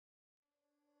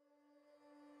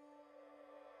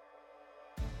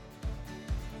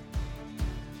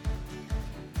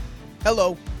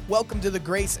Hello, welcome to the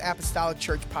Grace Apostolic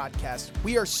Church podcast.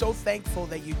 We are so thankful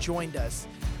that you joined us.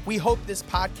 We hope this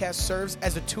podcast serves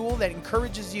as a tool that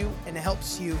encourages you and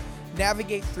helps you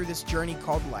navigate through this journey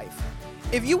called life.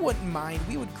 If you wouldn't mind,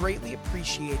 we would greatly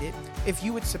appreciate it if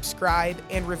you would subscribe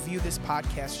and review this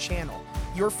podcast channel.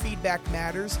 Your feedback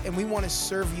matters, and we want to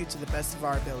serve you to the best of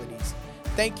our abilities.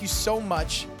 Thank you so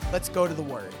much. Let's go to the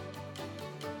Word.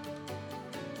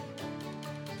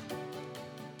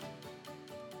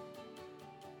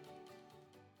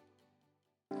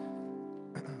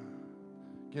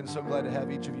 Again, so glad to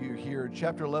have each of you here.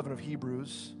 Chapter 11 of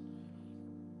Hebrews.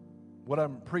 What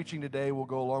I'm preaching today will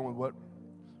go along with what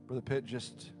Brother Pitt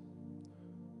just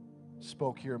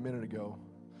spoke here a minute ago.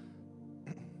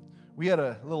 We had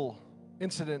a little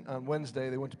incident on Wednesday.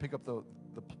 They went to pick up the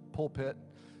pulpit,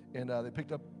 and they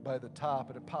picked up by the top,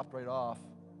 and it popped right off.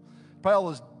 Probably all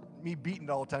this me beating it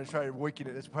all the time, trying to weaken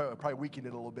it. It's probably weakened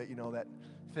it a little bit, you know, that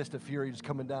fist of fury just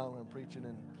coming down when I'm preaching.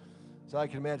 And so I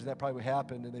can imagine that probably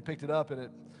happened. And they picked it up, and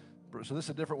so this is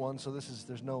a different one. So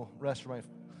there's no rest for my.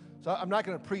 So I'm not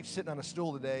going to preach sitting on a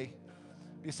stool today.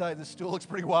 Besides, this stool looks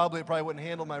pretty wobbly. It probably wouldn't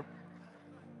handle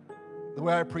the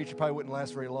way I preach. It probably wouldn't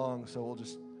last very long. So we'll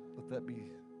just let that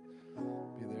be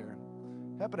there.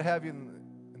 Happy to have you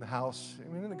in the house. I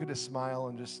mean, isn't it good to smile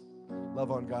and just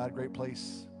love on God? Great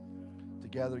place to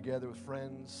gather together with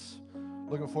friends.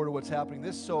 Looking forward to what's happening.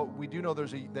 So we do know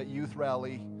there's that youth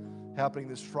rally happening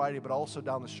this Friday, but also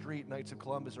down the street, Knights of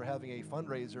Columbus are having a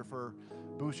fundraiser for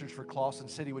boosters for Clawson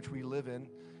City, which we live in,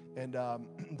 and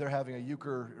they're having a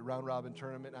euchre round-robin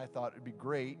tournament. And I thought it'd be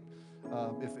great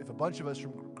if a bunch of us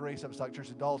from Grace Apostolic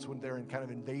Church adults went there and kind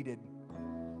of invaded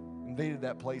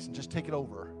that place and just take it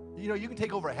over. You know, you can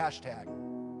take over a hashtag.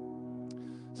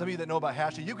 Some of you that know about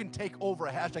hashtags, you can take over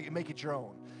a hashtag and make it your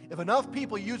own. If enough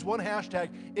people use one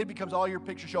hashtag, it becomes all your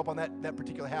pictures show up on that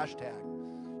particular hashtag.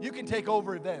 You can take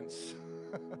over events.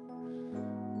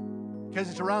 Because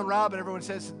it's a round robin, everyone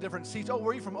says different seats. Oh, where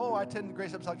are you from? Oh, I attend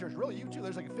Grace Apostolic Church. Really, you too?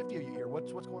 There's like 50 of you here.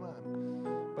 What's going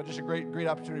on? But just a great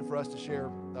opportunity for us to share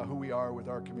who we are with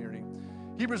our community.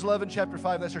 Hebrews 11, chapter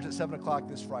 5, that starts at 7 o'clock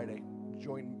this Friday.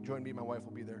 Join me, my wife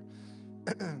will be there.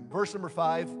 Verse number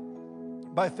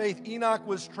 5, by faith Enoch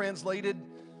was translated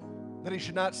that he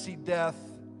should not see death,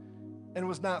 and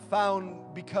was not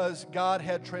found because God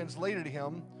had translated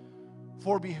him.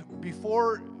 For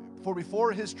before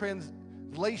his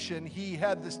translation, he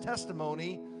had this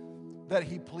testimony that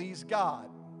he pleased God.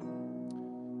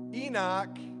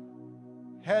 Enoch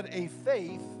had a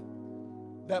faith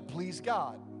that pleased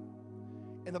God.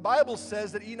 And the Bible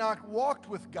says that Enoch walked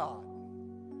with God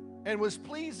and was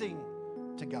pleasing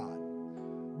to God.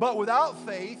 But without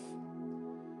faith,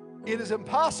 it is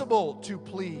impossible to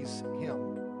please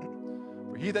him.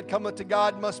 For he that cometh to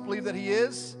God must believe that he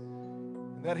is,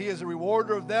 that he is a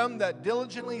rewarder of them that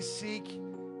diligently seek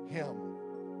him.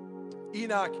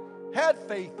 Enoch had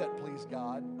faith that pleased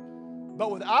God,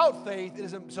 but without faith, it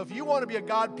isn't. So if you want to be a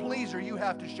God pleaser, you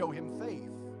have to show him faith.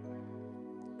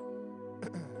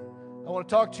 I want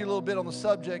to talk to you a little bit on the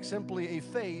subject, simply a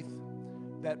faith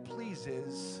that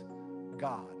pleases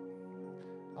God.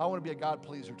 I want to be a God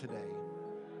pleaser today.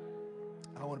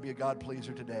 I want to be a God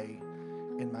pleaser today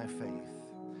in my faith.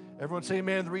 Everyone say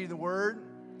amen to the reading of the word.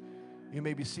 You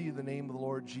may be seated in the name of the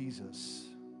Lord Jesus.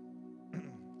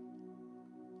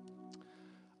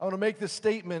 I want to make this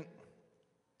statement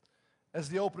as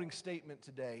the opening statement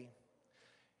today.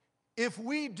 If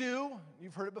we do,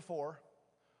 you've heard it before,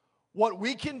 what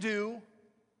we can do,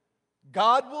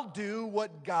 God will do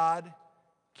what God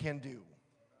can do.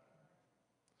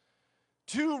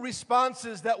 Two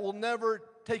responses that will never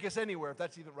take us anywhere, if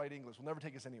that's even right English, will never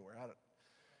take us anywhere.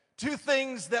 Two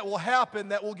things that will happen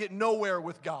that will get nowhere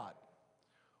with God.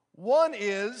 One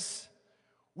is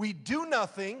we do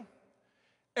nothing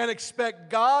and expect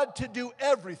God to do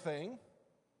everything.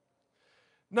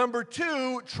 Number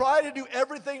two, try to do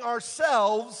everything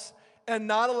ourselves and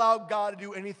not allow God to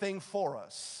do anything for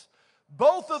us.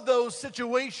 Both of those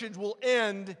situations will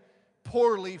end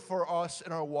poorly for us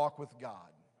in our walk with God.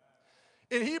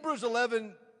 In Hebrews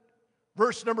 11,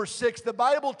 verse number 6, the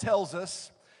Bible tells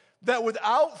us that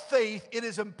without faith it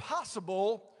is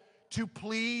impossible to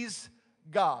please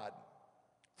God.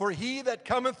 For he that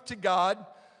cometh to God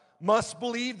must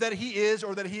believe that he is,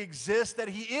 or that he exists, that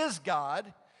he is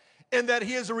God, and that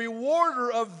he is a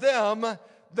rewarder of them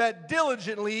that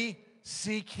diligently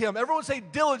seek him. Everyone say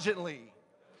diligently.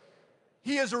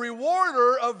 He is a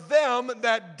rewarder of them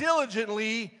that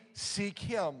diligently seek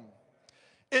him.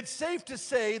 It's safe to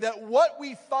say that what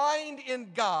we find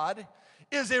in God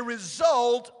is a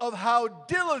result of how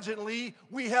diligently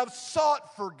we have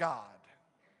sought for God.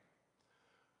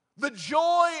 The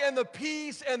joy and the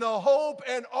peace and the hope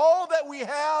and all that we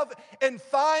have and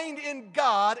find in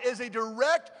God is a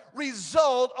direct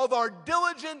result of our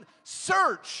diligent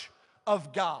search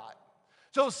of God.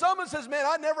 So if someone says, man,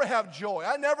 I never have joy,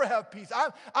 I never have peace,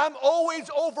 I'm always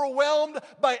overwhelmed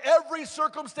by every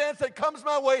circumstance that comes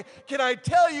my way, can I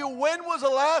tell you, when was the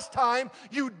last time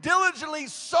you diligently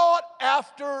sought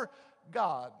after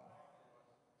God?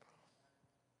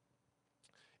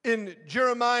 In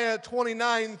Jeremiah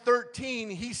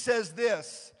 29:13, he says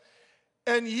this,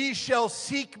 and ye shall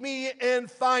seek me and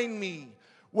find me,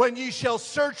 when ye shall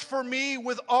search for me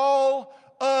with all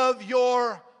of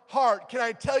your heart. Can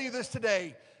I tell you this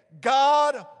today?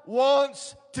 God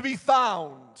wants to be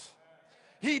found.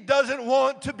 He doesn't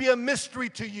want to be a mystery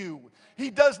to you. He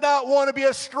does not want to be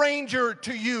a stranger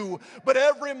to you. But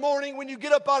every morning when you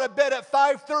get up out of bed at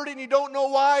 5:30 and you don't know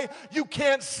why you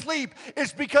can't sleep,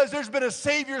 it's because there's been a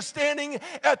Savior standing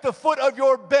at the foot of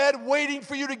your bed waiting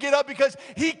for you to get up because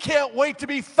He can't wait to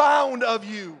be found of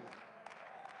you.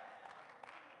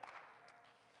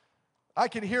 I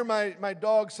can hear my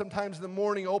dog sometimes in the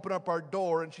morning open up our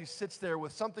door, and she sits there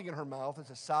with something in her mouth. It's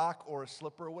a sock or a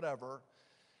slipper or whatever.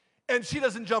 And she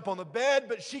doesn't jump on the bed,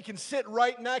 but she can sit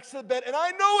right next to the bed, and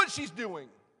I know what she's doing.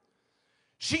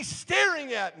 She's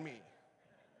staring at me.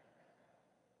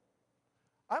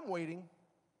 I'm waiting.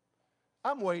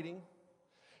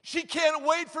 She can't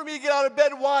wait for me to get out of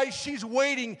bed. Why? She's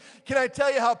waiting. Can I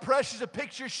tell you how precious a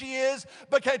picture she is?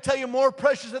 But can I tell you more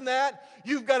precious than that?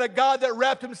 You've got a God that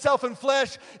wrapped Himself in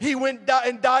flesh. He went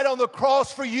and died on the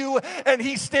cross for you, and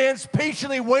He stands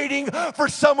patiently waiting for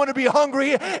someone to be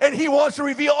hungry, and He wants to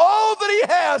reveal all that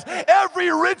He has,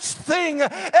 every rich thing,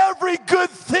 every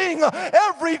good thing,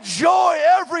 every joy,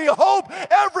 every hope,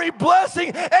 every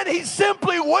blessing, and He's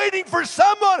simply waiting for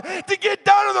someone to get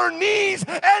down on their knees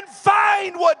and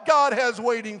find what God has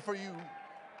waiting for you.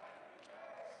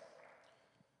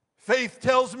 Faith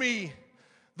tells me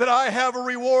that I have a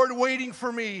reward waiting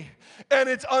for me, and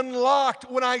it's unlocked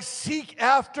when I seek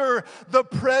after the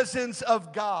presence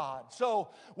of God. So,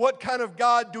 what kind of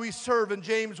God do we serve? In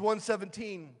James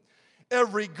 1:17,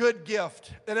 every good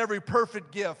gift and every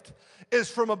perfect gift is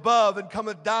from above and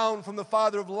cometh down from the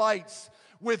Father of lights,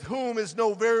 with whom is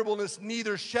no variableness,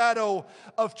 neither shadow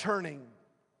of turning.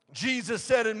 Jesus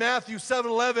said in Matthew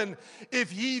 7:11,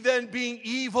 if ye then being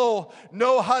evil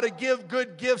know how to give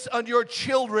good gifts unto your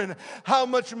children, how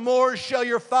much more shall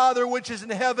your Father which is in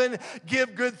heaven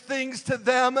give good things to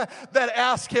them that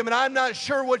ask Him? And I'm not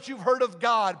sure what you've heard of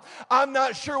God. I'm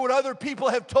not sure what other people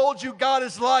have told you God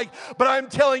is like, but I'm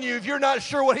telling you, if you're not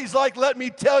sure what He's like, let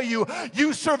me tell you,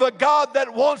 you serve a God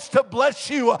that wants to bless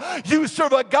you. You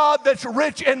serve a God that's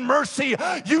rich in mercy.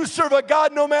 You serve a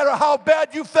God, no matter how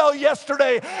bad you fell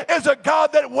yesterday, is a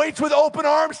God that waits with open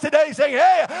arms today saying,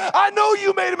 hey, I know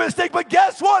you made a mistake, but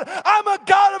guess what? I'm a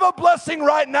God of a blessing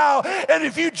right now. And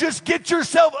if you just get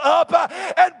yourself up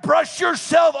and brush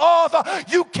yourself off,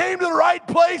 you came to the right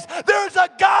place. There's a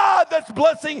God that's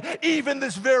blessing even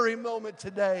this very moment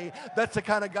today. That's the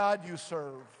kind of God you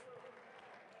serve.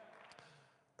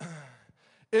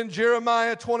 In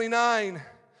Jeremiah 29,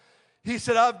 He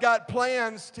said, I've got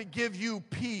plans to give you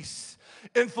peace.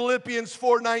 In Philippians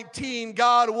 4:19,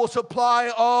 God will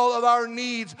supply all of our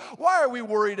needs. Why are we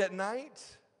worried at night?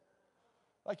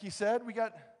 Like He said, we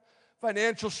got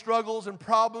financial struggles and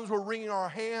problems. We're wringing our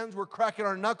hands. We're cracking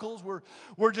our knuckles.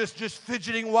 We're just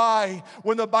fidgeting. Why?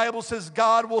 When the Bible says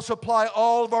God will supply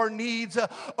all of our needs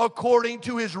according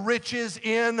to His riches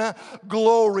in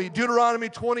glory. Deuteronomy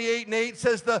 28:8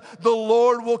 says the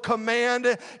Lord will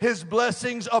command His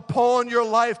blessings upon your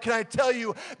life. Can I tell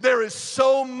you, there is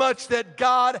so much that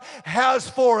God has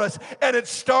for us, and it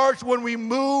starts when we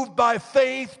move by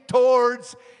faith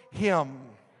towards Him.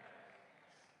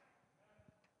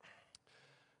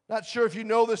 Not sure if you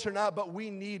know this or not, but we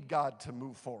need God to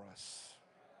move for us.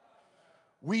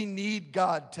 We need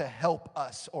God to help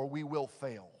us, or we will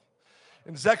fail.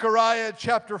 In Zechariah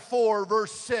chapter 4,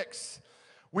 verse 6,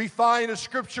 we find a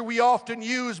scripture we often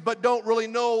use but don't really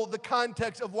know the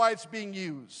context of why it's being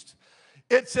used.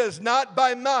 It says, not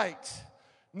by might,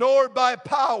 nor by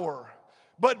power,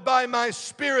 but by my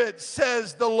Spirit,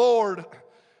 says the Lord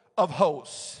of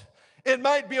hosts. It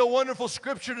might be a wonderful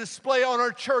scripture to display on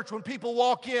our church when people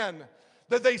walk in,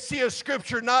 that they see a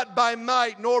scripture, not by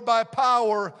might nor by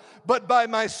power, but by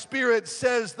my Spirit,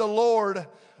 says the Lord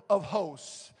of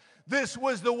hosts. This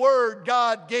was the word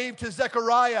God gave to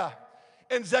Zechariah,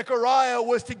 and Zechariah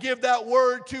was to give that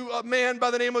word to a man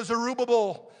by the name of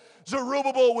Zerubbabel.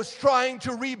 Zerubbabel was trying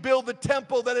to rebuild the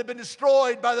temple that had been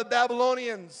destroyed by the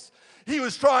Babylonians. He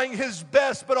was trying his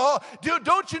best, but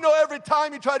don't you know every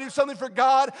time you try to do something for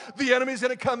God, the enemy's going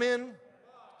to come in?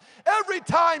 Every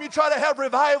time you try to have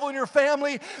revival in your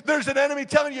family, there's an enemy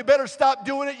telling you better stop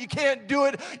doing it. You can't do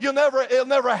it. It'll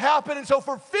never happen. And so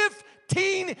for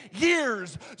 15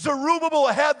 years, Zerubbabel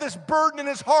had this burden in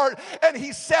his heart, and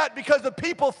he sat because the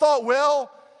people thought,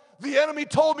 well, the enemy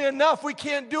told me enough, we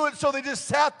can't do it. So they just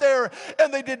sat there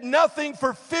and they did nothing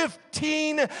for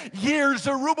 15 years.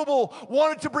 Zerubbabel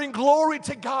wanted to bring glory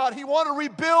to God. He wanted to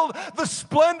rebuild the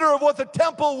splendor of what the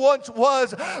temple once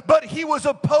was, but he was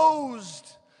opposed.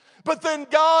 But then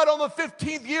God on the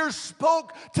 15th year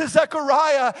spoke to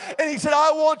Zechariah, and he said,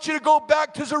 I want you to go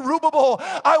back to Zerubbabel.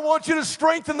 I want you to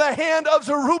strengthen the hand of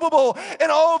Zerubbabel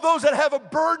and all of those that have a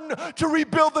burden to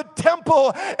rebuild the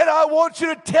temple. And I want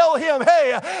you to tell him,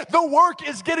 hey, the work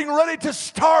is getting ready to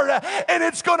start, and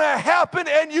it's going to happen,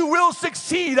 and you will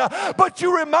succeed. But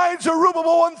you remind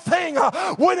Zerubbabel one thing,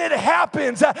 when it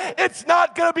happens, it's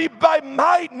not going to be by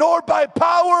might nor by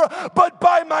power, but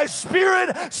by my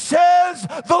Spirit, says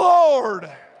the Lord.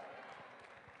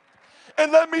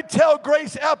 And let me tell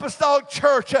Grace Apostolic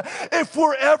Church, if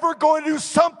we're ever going to do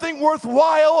something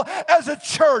worthwhile as a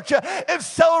church, if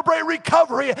Celebrate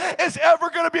Recovery is ever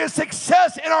going to be a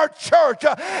success in our church,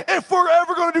 if we're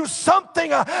ever going to do something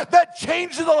that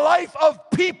changes the life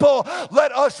of people,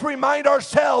 let us remind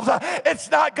ourselves it's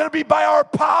not going to be by our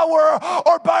power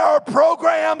or by our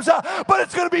programs, but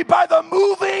it's going to be by the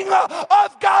moving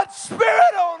of God's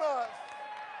Spirit on us.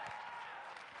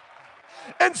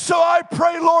 And so I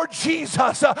pray, Lord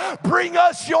Jesus, bring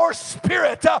us your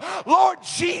Spirit. Lord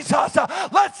Jesus,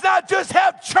 let's not just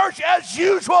have church as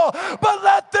usual, but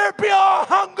let there be a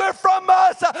hunger from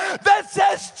us that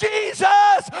says,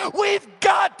 Jesus, we've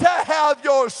got to have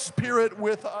your Spirit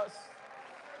with us.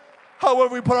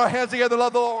 However, we put our hands together,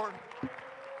 love the Lord.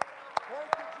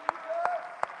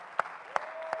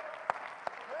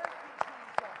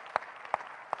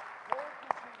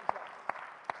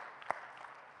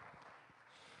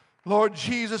 Lord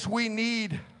Jesus, we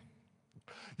need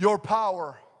your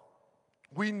power.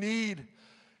 We need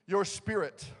your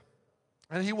Spirit.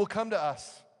 And he will come to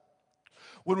us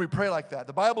when we pray like that.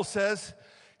 The Bible says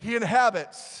he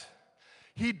inhabits,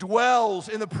 he dwells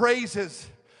in the praises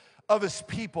of his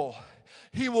people.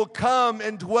 He will come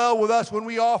and dwell with us when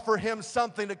we offer him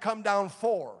something to come down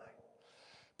for.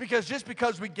 Because just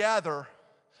because we gather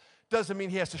doesn't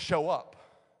mean he has to show up.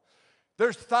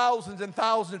 There's thousands and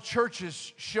thousands of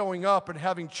churches showing up and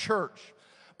having church.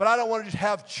 But I don't want to just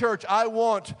have church. I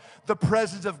want the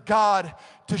presence of God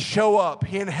to show up.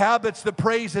 He inhabits the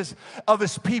praises of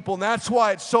his people. And that's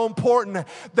why it's so important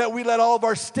that we let all of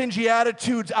our stingy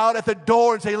attitudes out at the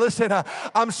door and say, listen,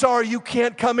 I'm sorry you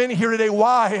can't come in here today.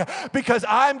 Why? Because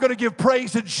I'm going to give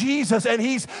praise to Jesus, and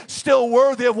he's still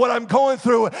worthy of what I'm going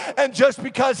through. And just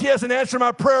because he hasn't answered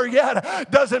my prayer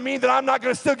yet doesn't mean that I'm not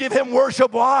going to still give him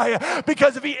worship. Why?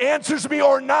 Because if he answers me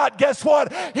or not, guess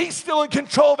what? He's still in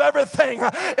control of everything.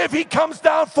 If he comes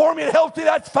down for me and helps me,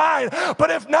 that's fine.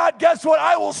 But if not, guess what?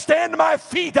 I will stand to my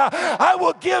feet. I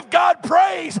will give God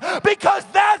praise, because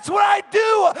that's what I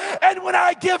do. And when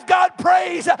I give God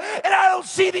praise and I don't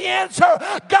see the answer,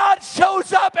 God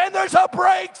shows up and there's a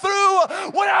breakthrough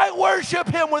when I worship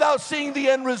him without seeing the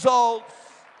end results.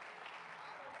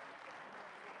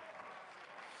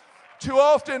 Too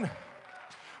often,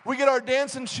 we get our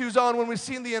dancing shoes on when we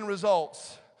see the end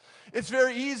results. It's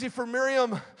very easy for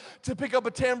Miriam to pick up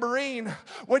a tambourine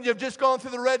when you've just gone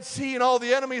through the Red Sea and all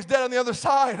the enemy is dead on the other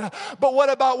side. But what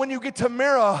about when you get to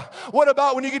Mira? What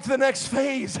about when you get to the next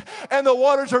phase and the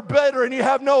waters are better and you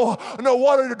have no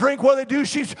water to drink? What do they do?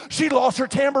 She lost her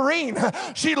tambourine.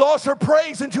 She lost her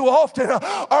praise. And too often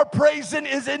our praise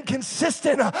is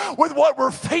inconsistent with what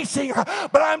we're facing.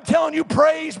 But I'm telling you,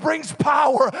 praise brings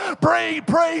power.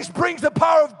 Praise brings the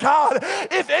power of God.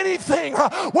 If anything,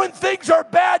 when things are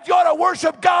bad, you ought to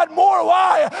worship God more.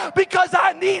 Why? Because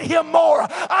I need him more.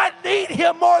 I need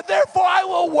him more. Therefore, I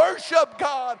will worship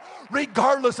God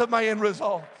regardless of my end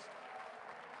results.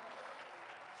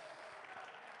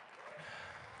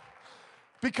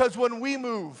 Because when we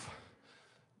move,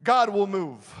 God will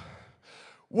move.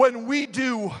 When we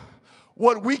do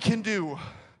what we can do,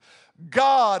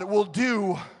 God will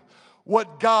do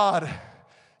what God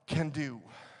can do.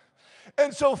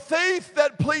 And so faith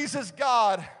that pleases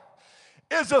God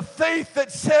is a faith that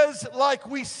says, like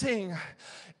we sing,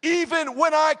 Even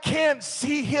when I can't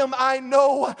see him, I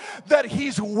know that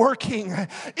he's working.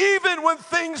 Even when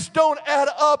things don't add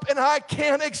up and I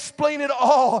can't explain it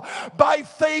all, by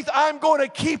faith I'm going to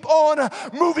keep on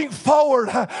moving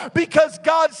forward because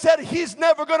God said he's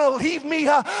never going to leave me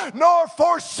nor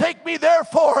forsake me.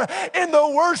 Therefore, in the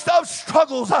worst of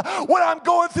struggles, when I'm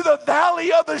going through the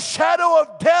valley of the shadow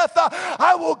of death,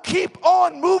 I will keep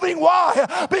on moving.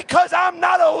 Why? Because I'm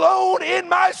not alone in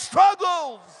my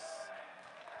struggles.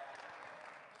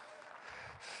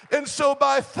 And so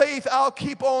by faith, I'll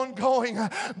keep on going.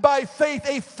 By faith,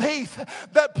 a faith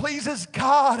that pleases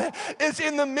God is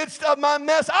in the midst of my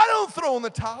mess. I don't throw in the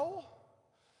towel.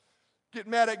 Get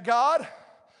mad at God.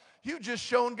 You've just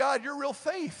shown God your real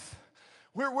faith.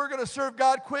 We're going to serve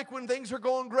God quick when things are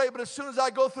going great, but as soon as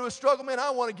I go through a struggle, man, I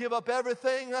want to give up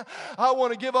everything. I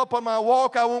want to give up on my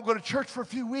walk. I won't go to church for a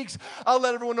few weeks. I'll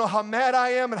let everyone know how mad I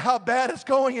am and how bad it's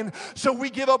going. And so we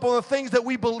give up on the things that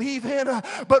we believe in,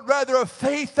 but rather a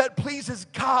faith that pleases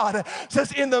God.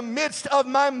 Says, in the midst of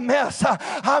my mess,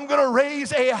 I'm going to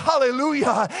raise a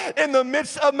hallelujah. In the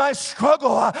midst of my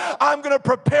struggle, I'm going to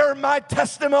prepare my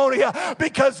testimony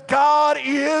because God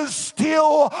is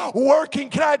still working.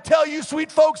 Can I tell you, sweet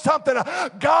folks, something?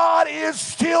 God is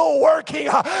still working.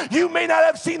 You may not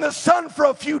have seen the sun for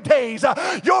a few days.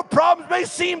 Your problems may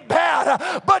seem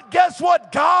bad, but guess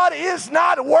what? God is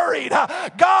not worried.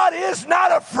 God is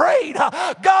not afraid.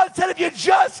 God said, if you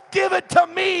just give it to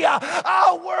me,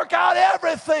 I'll work out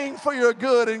everything for your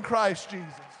good in Christ Jesus.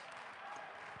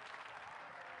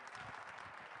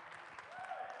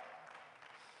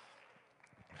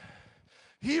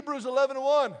 Hebrews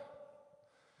 11:1.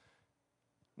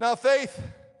 Now faith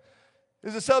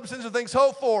is the substance of things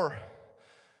hoped for,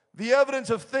 the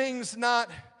evidence of things not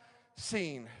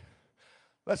seen.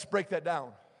 Let's break that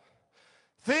down.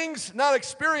 Things not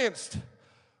experienced,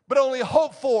 but only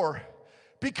hoped for,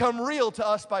 become real to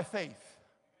us by faith.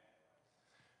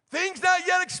 Things not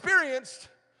yet experienced,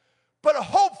 but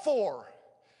hoped for,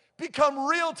 become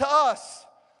real to us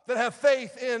that have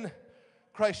faith in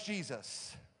Christ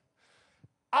Jesus.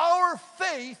 Our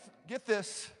faith, get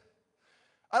this,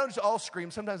 I don't just all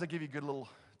scream. Sometimes I give you good little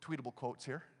tweetable quotes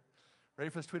here. Ready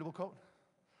for this tweetable quote?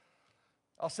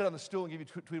 I'll sit on the stool and give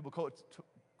you tweetable quotes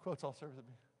all service with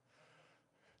me.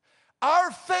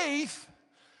 Our faith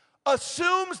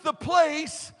assumes the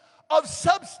place of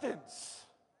substance.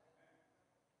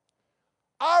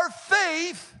 Our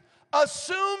faith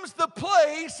assumes the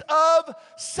place of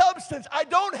substance. I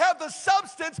don't have the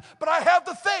substance, but I have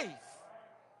the faith.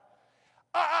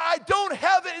 I don't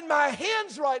have it in my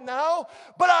hands right now,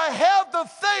 but I have the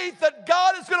faith that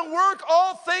God is going to work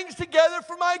all things together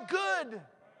for my good.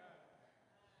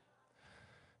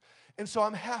 And so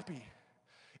I'm happy.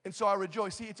 And so I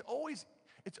rejoice. See, it's always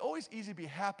easy to be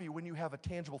happy when you have a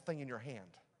tangible thing in your hand.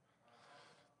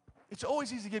 It's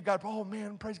always easy to give God, oh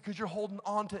man, praise, because you're holding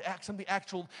on to something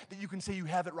actual that you can say you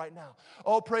have it right now.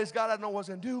 Oh, praise God, I don't know what I was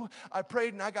going to do. I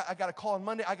prayed and I got a call on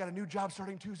Monday. I got a new job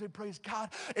starting Tuesday, praise God.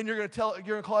 And you're going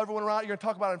to call everyone around. You're going to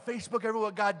talk about it on Facebook, everyone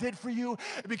what God did for you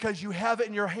because you have it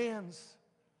in your hands.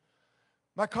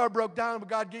 My car broke down, but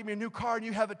God gave me a new car, and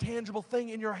you have a tangible thing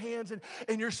in your hands,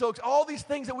 and you're so excited. All these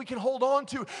things that we can hold on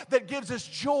to that gives us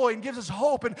joy and gives us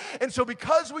hope. And so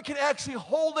because we can actually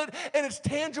hold it and it's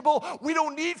tangible, we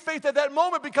don't need faith at that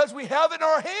moment because we have it in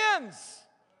our hands.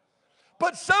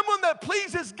 But someone that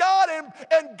pleases God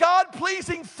and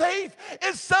God-pleasing faith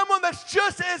is someone that's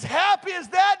just as happy as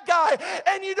that guy,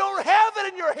 and you don't have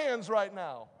it in your hands right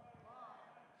now.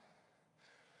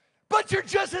 But you're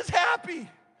just as happy.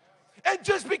 And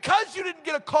just because you didn't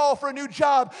get a call for a new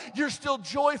job, you're still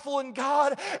joyful in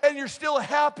God and you're still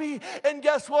happy. And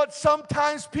guess what?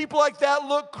 Sometimes people like that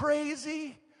look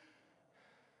crazy.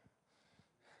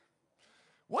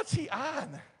 What's he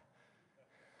on?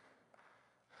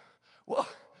 Well,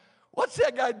 what's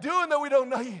that guy doing that we don't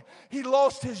know? He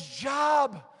lost his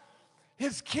job.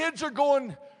 His kids are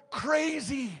going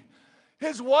crazy.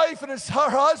 His wife and her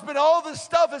husband, all this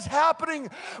stuff is happening,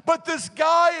 but this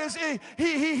guy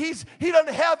he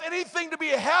doesn't have anything to be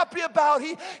happy about.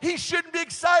 He shouldn't be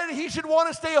excited. He should want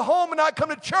to stay home and not come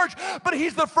to church, but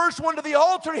he's the first one to the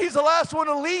altar. He's the last one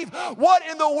to leave. What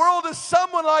in the world does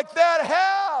someone like that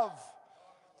have?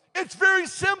 It's very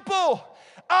simple.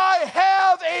 I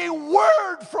have a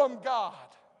word from God.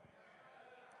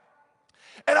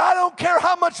 And I don't care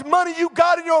how much money you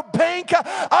got in your bank.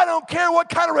 I don't care what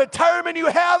kind of retirement you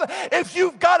have. If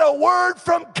you've got a word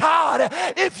from God,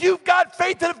 if you've got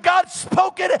faith that if God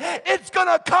spoke it, it's going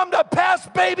to come to pass,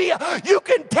 baby. You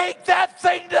can take that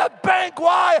thing to the bank.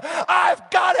 Why?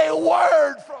 I've got a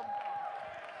word from God.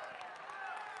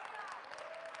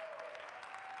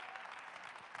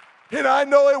 And I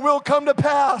know it will come to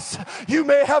pass. You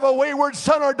may have a wayward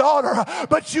son or daughter,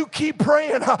 but you keep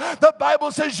praying. The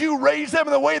Bible says you raise them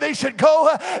in the way they should go,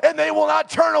 and they will not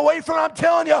turn away from it. I'm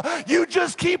telling you, you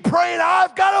just keep praying.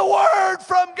 I've got a word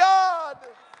from God.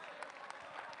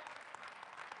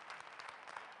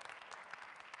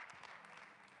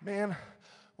 Man,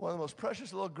 one of the most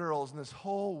precious little girls in this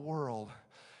whole world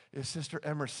is Sister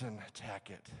Emerson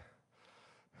Tackett.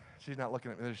 She's not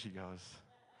looking at me. There she goes.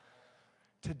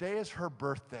 Today is her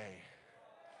birthday.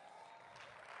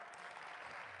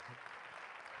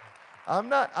 I'm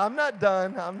not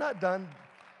done. I'm not done.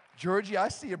 Georgie, I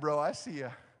see you, bro. I see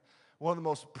you. One of the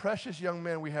most precious young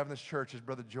men we have in this church is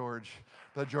Brother George.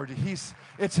 Brother Georgie,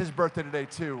 it's his birthday today,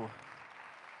 too.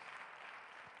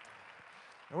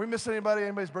 Are we missing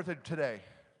anybody's birthday today?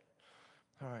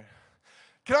 All right.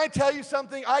 Can I tell you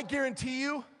something? I guarantee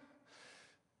you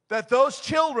that those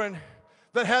children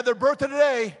that had their birthday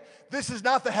today, this is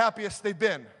not the happiest they've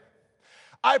been.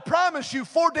 I promise you,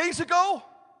 4 days ago,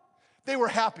 they were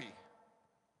happy.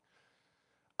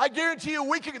 I guarantee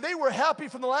you, they were happy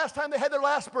from the last time they had their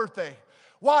last birthday.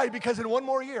 Why? Because in one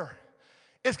more year,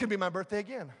 it's going to be my birthday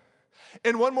again.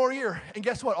 In one more year, and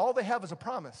guess what? All they have is a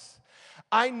promise.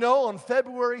 I know on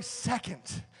February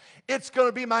 2nd, it's going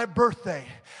to be my birthday.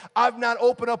 I've not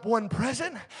opened up one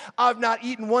present. I've not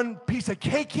eaten one piece of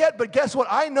cake yet. But guess what?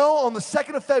 I know on the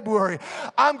 2nd of February,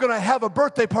 I'm going to have a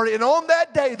birthday party. And on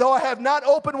that day, though I have not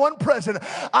opened one present,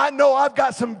 I know I've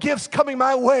got some gifts coming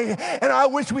my way. And I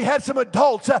wish we had some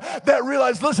adults that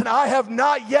realize, listen, I have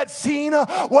not yet seen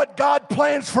what God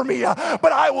plans for me.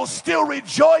 But I will still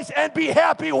rejoice and be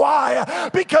happy. Why?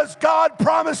 Because God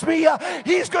promised me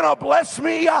He's going to bless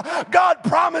me. God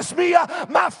promised me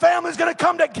my family's going to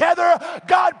come together.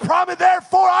 God promised,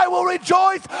 therefore I will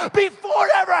rejoice before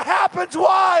it ever happens.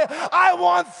 Why? I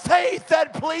want faith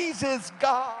that pleases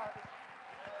God.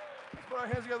 Let's put our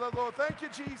hands together, Lord. Thank you,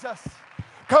 Jesus.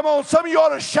 Come on, some of you ought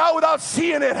to shout without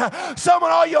seeing it. Some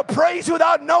of you praise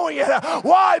without knowing it.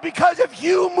 Why? Because if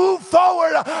you move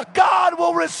forward, God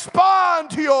will respond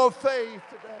to your faith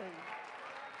today.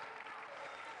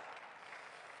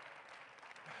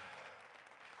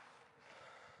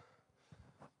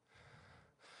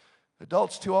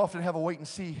 Adults too often have a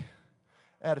wait-and-see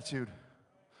attitude.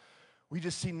 We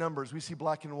just see numbers. We see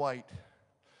black and white.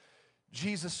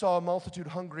 Jesus saw a multitude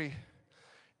hungry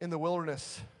in the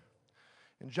wilderness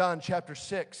in John chapter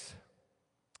 6.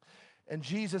 And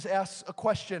Jesus asks a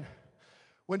question.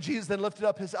 When Jesus then lifted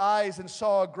up his eyes and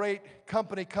saw a great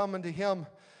company come unto him,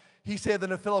 he said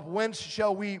unto Philip, whence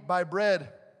shall we buy bread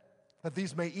that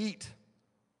these may eat?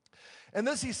 And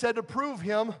this he said to prove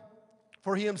him,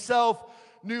 for he himself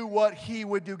knew what he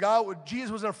would do.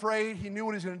 Jesus wasn't afraid. He knew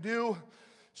what he was going to do.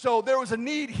 So there was a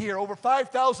need here. Over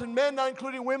 5,000 men, not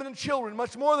including women and children,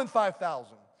 much more than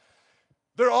 5,000.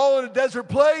 They're all in a desert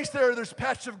place. There's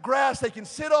patches of grass they can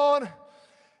sit on.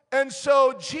 And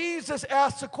so Jesus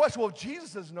asks a question. Well, if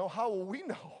Jesus doesn't know, how will we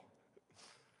know?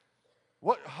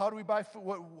 How do we buy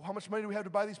food? How much money do we have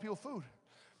to buy these people food?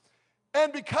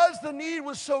 And because the need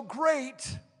was so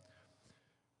great,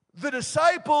 the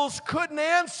disciples couldn't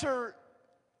answer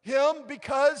him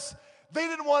because they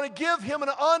didn't want to give him an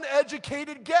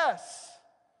uneducated guess.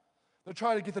 They're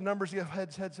trying to get the numbers.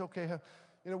 Heads, okay.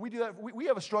 You know, we do that. We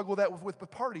have a struggle with that with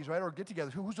parties, right? Or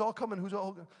get-togethers. Who's all coming? Who's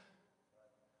all?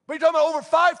 But you're talking about over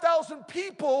 5,000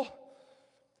 people,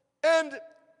 and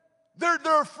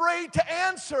they're afraid to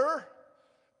answer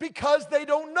because they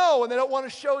don't know, and they don't want to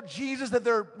show Jesus that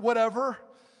they're whatever.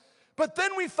 But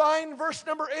then we find verse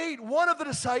number 8, one of the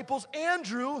disciples,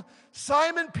 Andrew,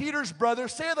 Simon Peter's brother,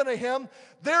 saith unto him,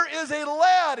 there is a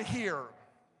lad here.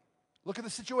 Look at the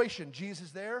situation. Jesus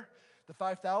is there, the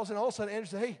 5,000. All of a sudden, Andrew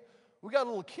said, hey, we got a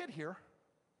little kid here.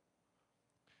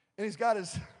 And he's got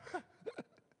his,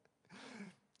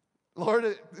 Lord,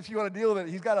 if you want to deal with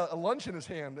it, he's got a lunch in his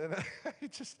hand. And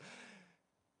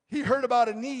he heard about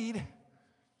a need,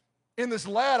 and this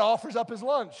lad offers up his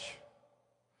lunch.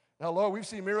 Now, Lord, we've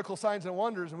seen miracle signs and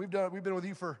wonders, and we've been with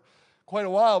you for quite a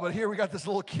while, but here we got this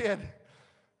little kid,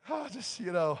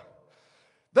 that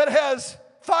has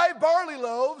 5 barley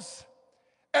loaves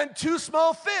and 2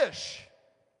 small fish.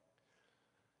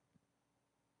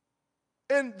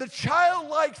 And the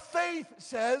childlike faith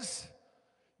says,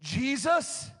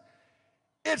 Jesus,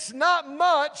 it's not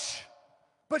much,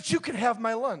 but you can have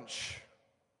my lunch.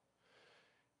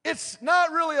 It's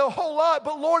not really a whole lot,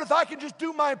 but Lord, if I can just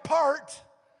do my part,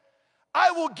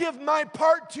 I will give my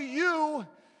part to you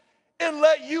and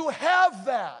let you have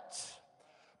that.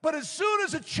 But as soon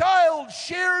as a child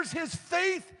shares his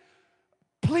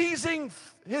faith-pleasing,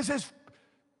 his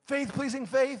faith-pleasing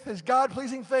faith? His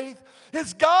God-pleasing faith?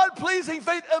 His God-pleasing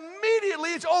faith,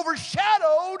 immediately it's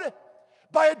overshadowed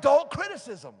by adult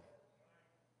criticism.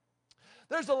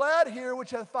 There's a lad here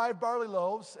which hath 5 barley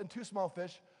loaves and 2 small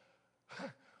fish.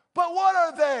 But what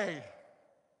are they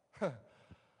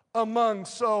among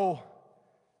so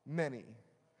many?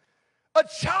 A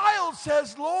child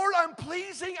says, Lord, I'm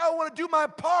pleasing, I want to do my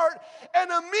part. And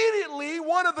immediately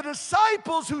one of the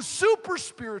disciples who's super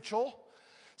spiritual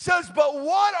says, but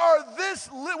what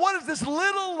is this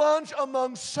little lunch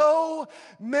among so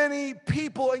many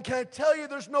people? And can I tell you,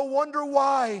 there's no wonder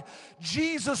why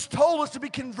Jesus told us to be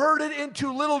converted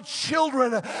into little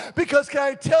children. Because can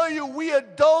I tell you, we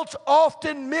adults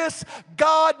often miss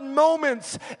God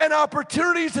moments and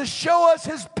opportunities to show us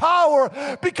His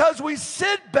power because we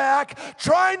sit back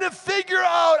trying to figure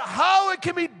out how it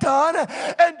can be done.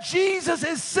 And Jesus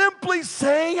is simply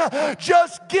saying,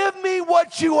 just give me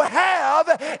what you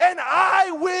have and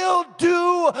I will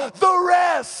do the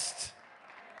rest.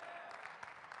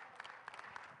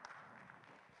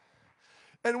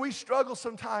 And we struggle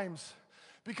sometimes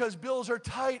because bills are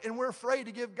tight and we're afraid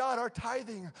to give God our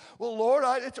tithing. Well, Lord,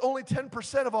 it's only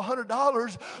 10% of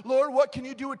 $100. Lord, what can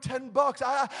you do with $10?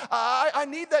 I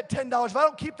need that $10. If I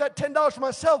don't keep that $10 for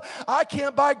myself, I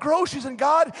can't buy groceries. And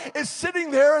God is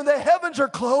sitting there and the heavens are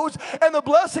closed and the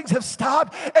blessings have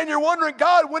stopped. And you're wondering,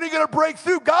 God, when are you going to break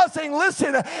through? God's saying,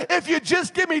 listen, if you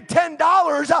just give me $10,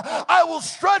 I will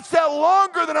stretch that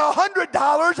longer than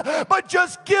 $100. But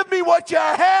just give me what you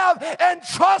have and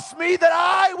trust me that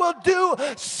I will do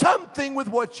something with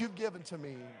what you've given to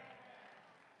me.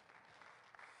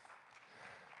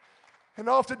 And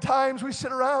oftentimes we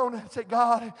sit around and say,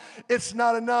 God, it's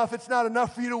not enough. It's not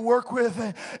enough for you to work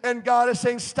with. And God is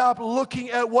saying, stop looking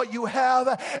at what you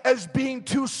have as being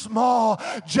too small.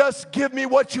 Just give me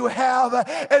what you have.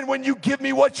 And when you give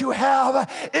me what you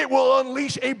have, it will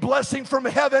unleash a blessing from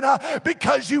heaven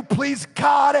because you please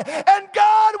God. And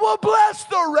God will bless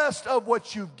the rest of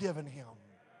what you've given Him.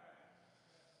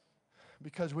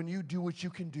 Because when you do what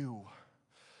you can do,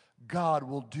 God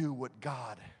will do what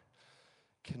God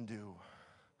can do.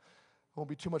 I won't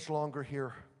be too much longer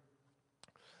here.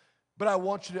 But I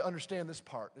want you to understand this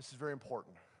part. This is very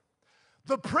important.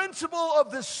 The principle of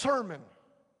this sermon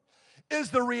is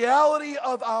the reality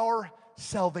of our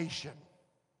salvation.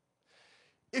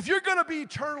 If you're going to be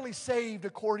eternally saved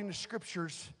according to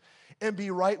Scriptures and be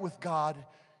right with God,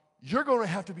 you're going to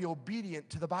have to be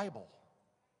obedient to the Bible.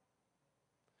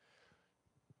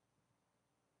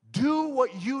 Do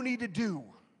what you need to do,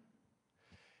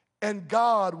 and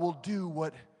God will do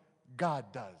what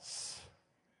God does.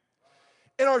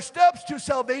 In our steps to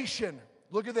salvation,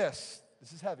 look at this.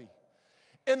 This is heavy.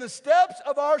 In the steps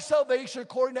of our salvation,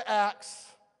 according to Acts,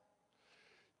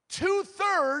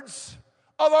 2/3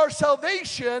 of our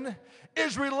salvation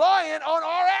is reliant on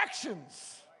our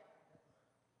actions.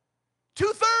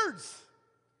 2/3.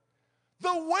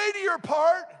 The weightier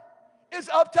part is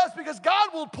up to us because God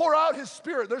will pour out His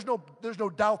Spirit. There's no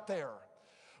doubt there.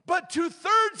 But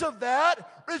 2/3 of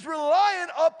that is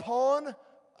reliant upon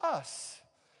us.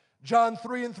 John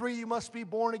 3:3, you must be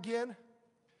born again.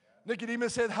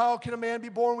 Nicodemus said, how can a man be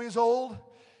born when he's old?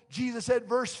 Jesus said,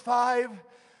 verse 5,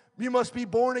 you must be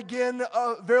born again.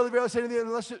 Verily, verily, I say to you,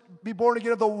 unless it be born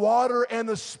again of the water and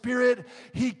the Spirit,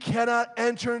 he cannot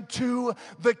enter into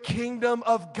the kingdom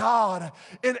of God.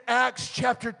 In Acts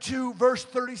chapter 2, verse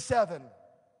 37,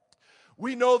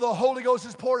 we know the Holy Ghost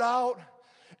is poured out.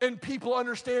 And people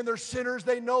understand they're sinners.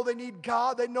 They know they need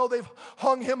God. They know they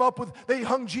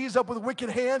hung Jesus up with wicked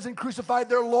hands and crucified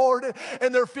their Lord.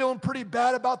 And they're feeling pretty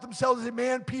bad about themselves. And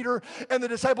man, Peter and the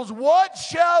disciples, what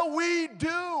shall we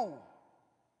do?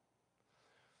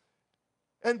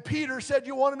 And Peter said,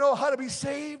 you want to know how to be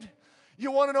saved?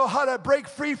 You want to know how to break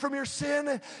free from your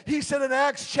sin? He said in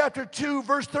Acts chapter 2,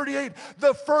 verse 38,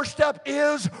 the first step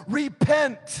is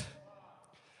repent.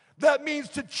 That means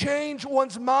to change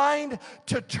one's mind,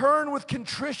 to turn with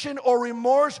contrition or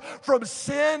remorse from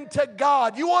sin to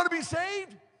God. You want to be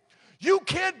saved? You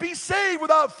can't be saved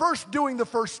without first doing the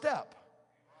first step.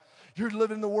 You're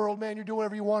living in the world, man. You're doing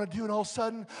whatever you want to do, and all of a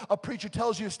sudden, a preacher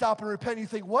tells you to stop and repent. You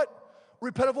think, what?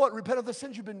 Repent of what? Repent of the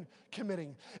sins you've been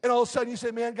committing. And all of a sudden you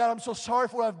say, man, God, I'm so sorry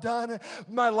for what I've done.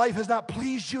 My life has not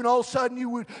pleased you. And all of a sudden you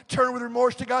would turn with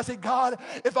remorse to God and say, God,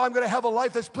 if I'm going to have a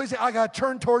life that's pleasing, I got to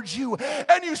turn towards you.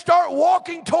 And you start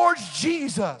walking towards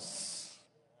Jesus.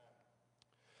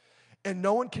 And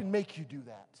no one can make you do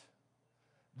that.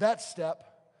 That step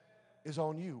is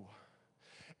on you.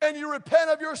 And you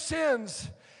repent of your sins.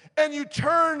 And you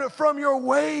turn from your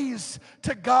ways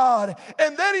to God.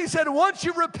 And then he said, once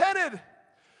you've repented,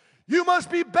 You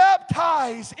must be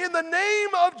baptized in the name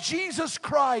of Jesus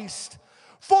Christ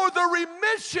for the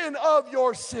remission of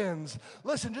your sins.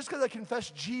 Listen, just because I confess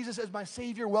Jesus as my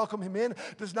Savior, welcome Him in,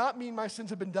 does not mean my sins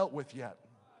have been dealt with yet.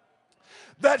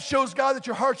 That shows God that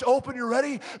your heart's open, you're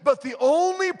ready. But the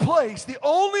only place, the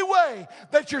only way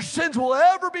that your sins will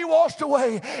ever be washed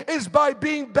away is by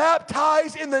being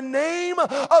baptized in the name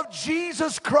of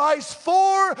Jesus Christ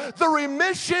for the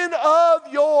remission of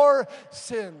your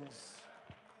sins.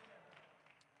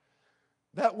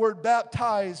 That word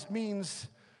baptize means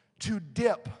to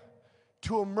dip,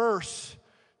 to immerse,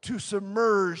 to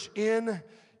submerge in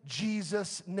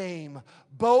Jesus' name.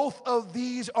 Both of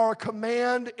these are a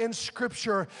command in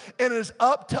Scripture, and it is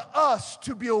up to us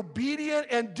to be obedient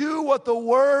and do what the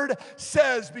Word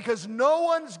says, because no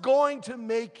one's going to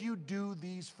make you do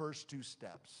these first two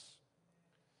steps.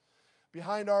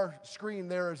 Behind our screen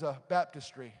there is a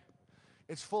baptistry.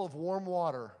 It's full of warm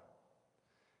water.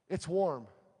 It's warm.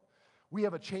 We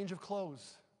have a change of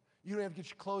clothes. You don't have to get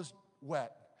your clothes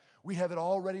wet. We have it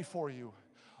all ready for you.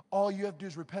 All you have to do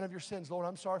is repent of your sins. Lord,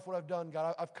 I'm sorry for what I've done.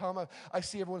 God, I've come. I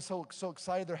see everyone so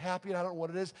excited. They're happy, and I don't know what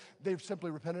it is. They've simply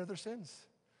repented of their sins.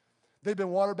 They've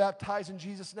been water baptized in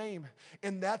Jesus' name.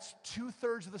 And that's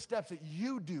 2/3 of the steps that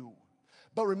you do.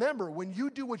 But remember, when you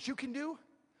do what you can do,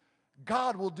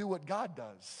 God will do what God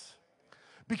does.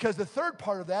 Because the third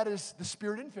part of that is the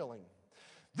Spirit infilling.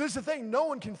 This is the thing. No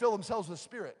one can fill themselves with the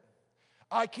Spirit.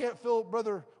 I can't fill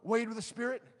Brother Wade with the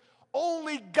Spirit.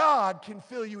 Only God can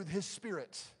fill you with His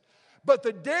Spirit. But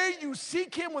the day you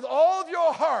seek Him with all of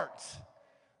your heart,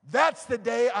 that's the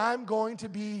day I'm going to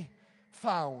be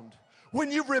found. When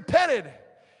you've repented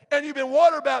and you've been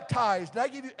water baptized. Did I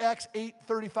give you Acts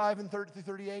 8:35 and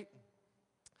 38?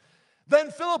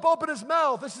 Then Philip opened his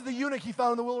mouth. This is the eunuch he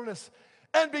found in the wilderness.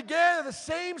 And began in the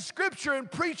same Scripture and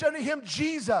preached unto him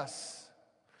Jesus.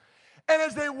 And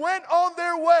as they went on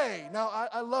their way, now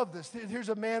I love this. Here's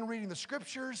a man reading the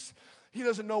Scriptures. He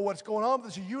doesn't know what's going on.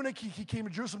 There's a eunuch. He came to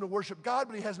Jerusalem to worship God,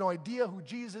 but he has no idea who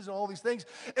Jesus is and all these things.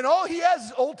 And all he has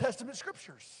is Old Testament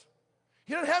Scriptures.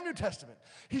 He doesn't have New Testament.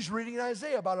 He's reading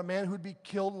Isaiah about a man who would be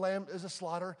killed, lamb as a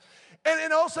slaughter.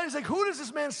 And all of a sudden he's like, who is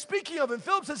this man speaking of? And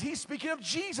Philip says he's speaking of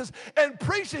Jesus and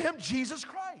preached to him Jesus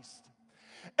Christ.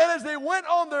 And as they went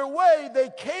on their way,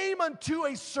 they came unto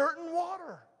a certain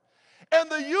water. And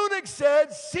the eunuch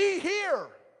said, see here.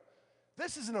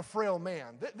 This isn't a frail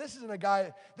man. This is a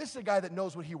guy that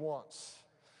knows what he wants.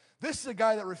 This is a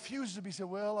guy that refuses to be said,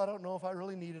 well, I don't know if I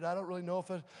really need it. I don't really know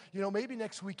if it, maybe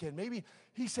next weekend. Maybe,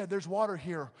 he said, there's water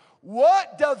here.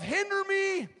 What doth hinder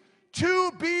me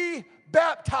to be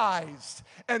baptized?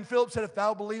 And Philip said, if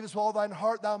thou believest with all thine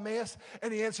heart, thou mayest.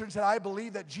 And he answered and said, I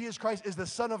believe that Jesus Christ is the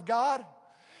Son of God.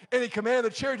 And he commanded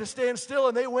the chariot to stand still,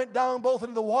 and they went down both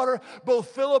into the water, both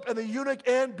Philip and the eunuch,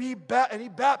 and he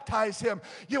baptized him.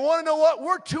 You want to know what?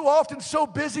 We're too often so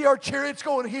busy, our chariot's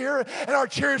going here, and our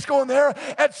chariot's going there.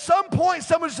 At some point,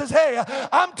 someone says, hey,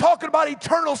 I'm talking about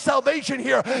eternal salvation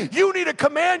here. You need to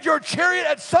command your chariot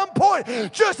at some point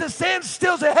just to stand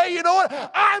still and say, hey, you know what?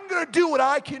 I'm going to do what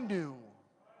I can do.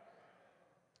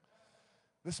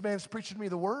 This man's preaching to me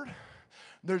the word.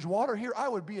 There's water here. I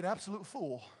would be an absolute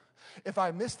fool if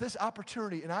I missed this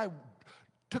opportunity and I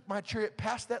took my chariot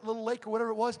past that little lake or whatever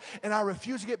it was and I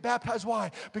refused to get baptized.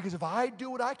 Why? Because if I do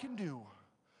what I can do,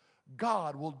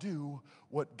 God will do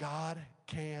what God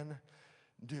can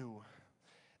do.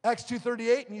 Acts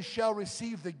 2:38, and you shall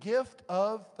receive the gift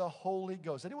of the Holy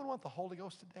Ghost. Anyone want the Holy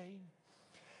Ghost today?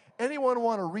 Anyone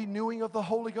want a renewing of the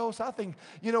Holy Ghost? I think,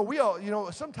 we all,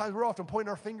 sometimes we're often pointing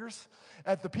our fingers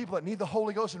at the people that need the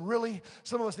Holy Ghost, and really,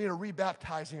 some of us need a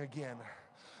rebaptizing again.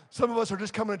 Some of us are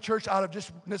just coming to church out of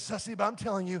just necessity, but I'm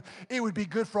telling you, it would be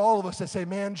good for all of us to say,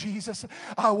 man, Jesus,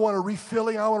 I want a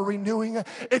refilling, I want a renewing.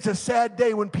 It's a sad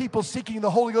day when people seeking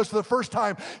the Holy Ghost for the first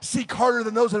time seek harder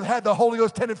than those that have had the Holy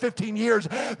Ghost 10 and 15 years.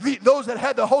 Those that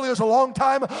had the Holy Ghost a long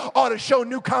time ought to show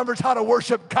new converts how to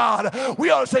worship God. We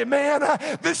ought to say, man,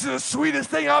 this is the sweetest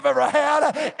thing I've ever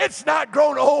had. It's not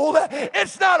grown old.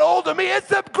 It's not old to me. It's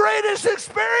the greatest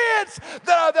experience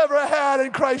that I've ever had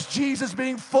in Christ Jesus,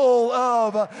 being full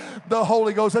of the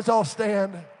Holy Ghost. Let's all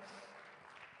stand.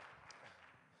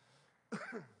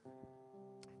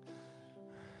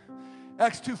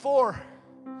 Acts 2:4.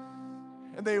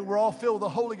 And they were all filled with the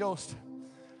Holy Ghost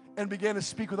and began to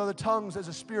speak with other tongues as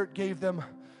the Spirit gave them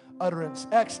utterance.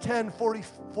 Acts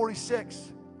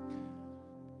 10:46.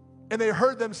 And they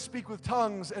heard them speak with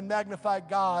tongues and magnify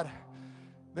God.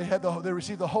 They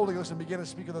received the Holy Ghost and began to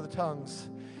speak with other tongues.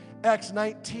 Acts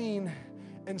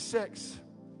 19:6.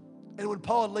 And when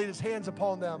Paul had laid his hands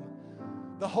upon them,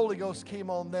 the Holy Ghost came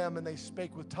on them, and they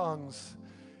spake with tongues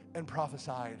and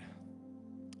prophesied.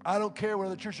 I don't care what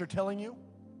other churches are telling you.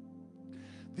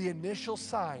 The initial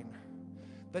sign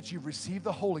that you've received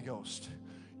the Holy Ghost,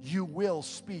 you will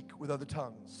speak with other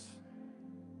tongues.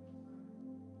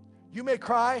 You may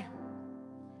cry.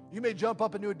 You may jump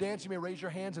up and do a dance. You may raise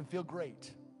your hands and feel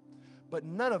great. But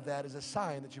none of that is a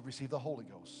sign that you've received the Holy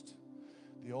Ghost.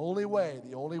 The only way,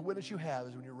 the only witness you have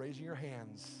is when you're raising your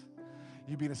hands.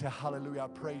 You begin to say, hallelujah, I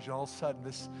praise you. All of a sudden,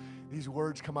 these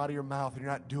words come out of your mouth, and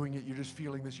you're not doing it. You're just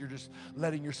feeling this. You're just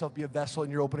letting yourself be a vessel,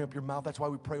 and you're opening up your mouth. That's why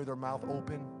we pray with our mouth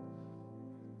open.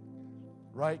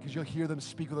 Right? Because you'll hear them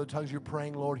speak with other tongues. You're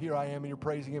praying, Lord, here I am, and you're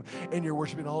praising Him, and you're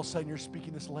worshiping. All of a sudden, you're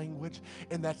speaking this language,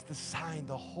 and that's the sign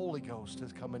the Holy Ghost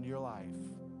has come into your life.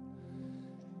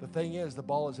 The thing is, the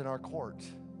ball is in our court.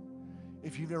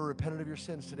 If you've never repented of your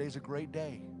sins, today's a great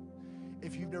day.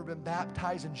 If you've never been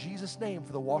baptized in Jesus' name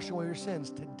for the washing away of your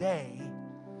sins, today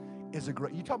is a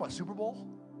great... You talk about Super Bowl?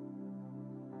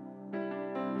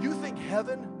 You think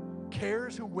heaven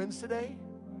cares who wins today?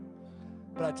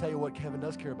 But I tell you what heaven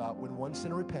does care about. When one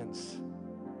sinner repents,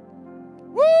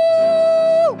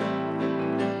 woo!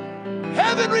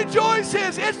 Heaven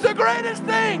rejoices. It's the greatest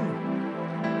thing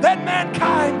that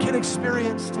mankind can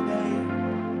experience today.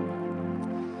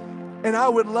 And I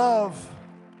would love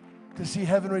to see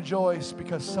heaven rejoice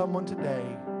because someone today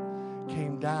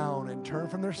came down and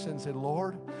turned from their sin and said,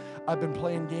 Lord, I've been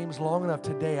playing games long enough.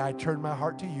 Today I turned my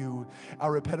heart to you. I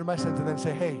repented of my sins. And then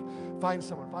say, hey, find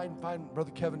someone. Find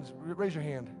Brother Kevin. Raise your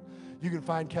hand. You can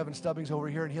find Kevin Stubbings over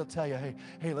here, and he'll tell you,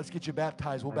 hey, let's get you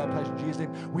baptized. We'll baptize you in Jesus'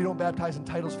 name. We don't baptize in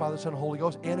titles, Father, Son, and Holy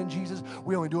Ghost. And in Jesus,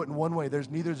 we only do it in one way.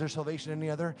 Neither is there salvation in any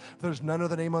other. There's none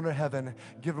other name under heaven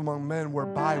given among men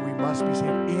whereby we must be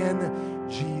saved. In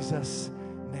Jesus'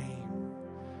 name.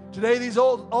 Today, these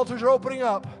altars are opening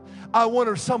up. I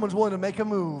wonder if someone's willing to make a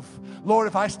move. Lord,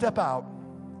 if I step out,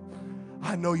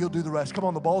 I know you'll do the rest. Come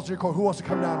on, the ball's in your court. Who wants to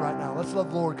come down right now? Let's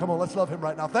love the Lord. Come on, let's love Him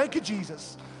right now. Thank you,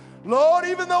 Jesus. Lord,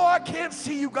 even though I can't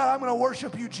see you, God, I'm going to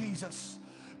worship you, Jesus,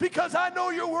 because I know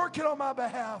you're working on my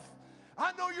behalf.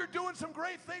 I know you're doing some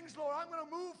great things, Lord. I'm going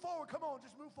to move forward. Come on,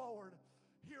 just move forward.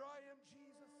 Here I am,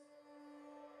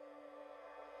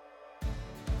 Jesus.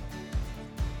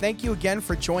 Thank you again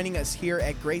for joining us here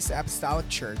at Grace Apostolic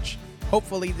Church.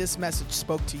 Hopefully this message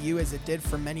spoke to you as it did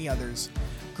for many others.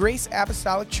 Grace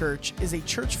Apostolic Church is a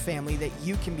church family that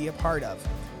you can be a part of.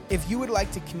 If you would like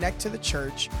to connect to the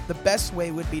church, the best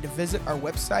way would be to visit our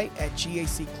website at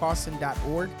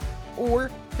gaclawson.org or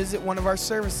visit one of our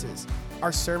services.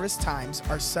 Our service times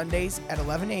are Sundays at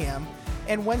 11 a.m.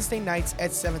 and Wednesday nights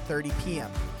at 7:30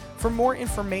 p.m. For more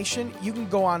information, you can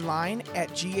go online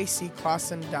at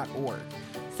gaclawson.org.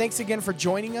 Thanks again for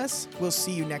joining us. We'll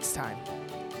see you next time.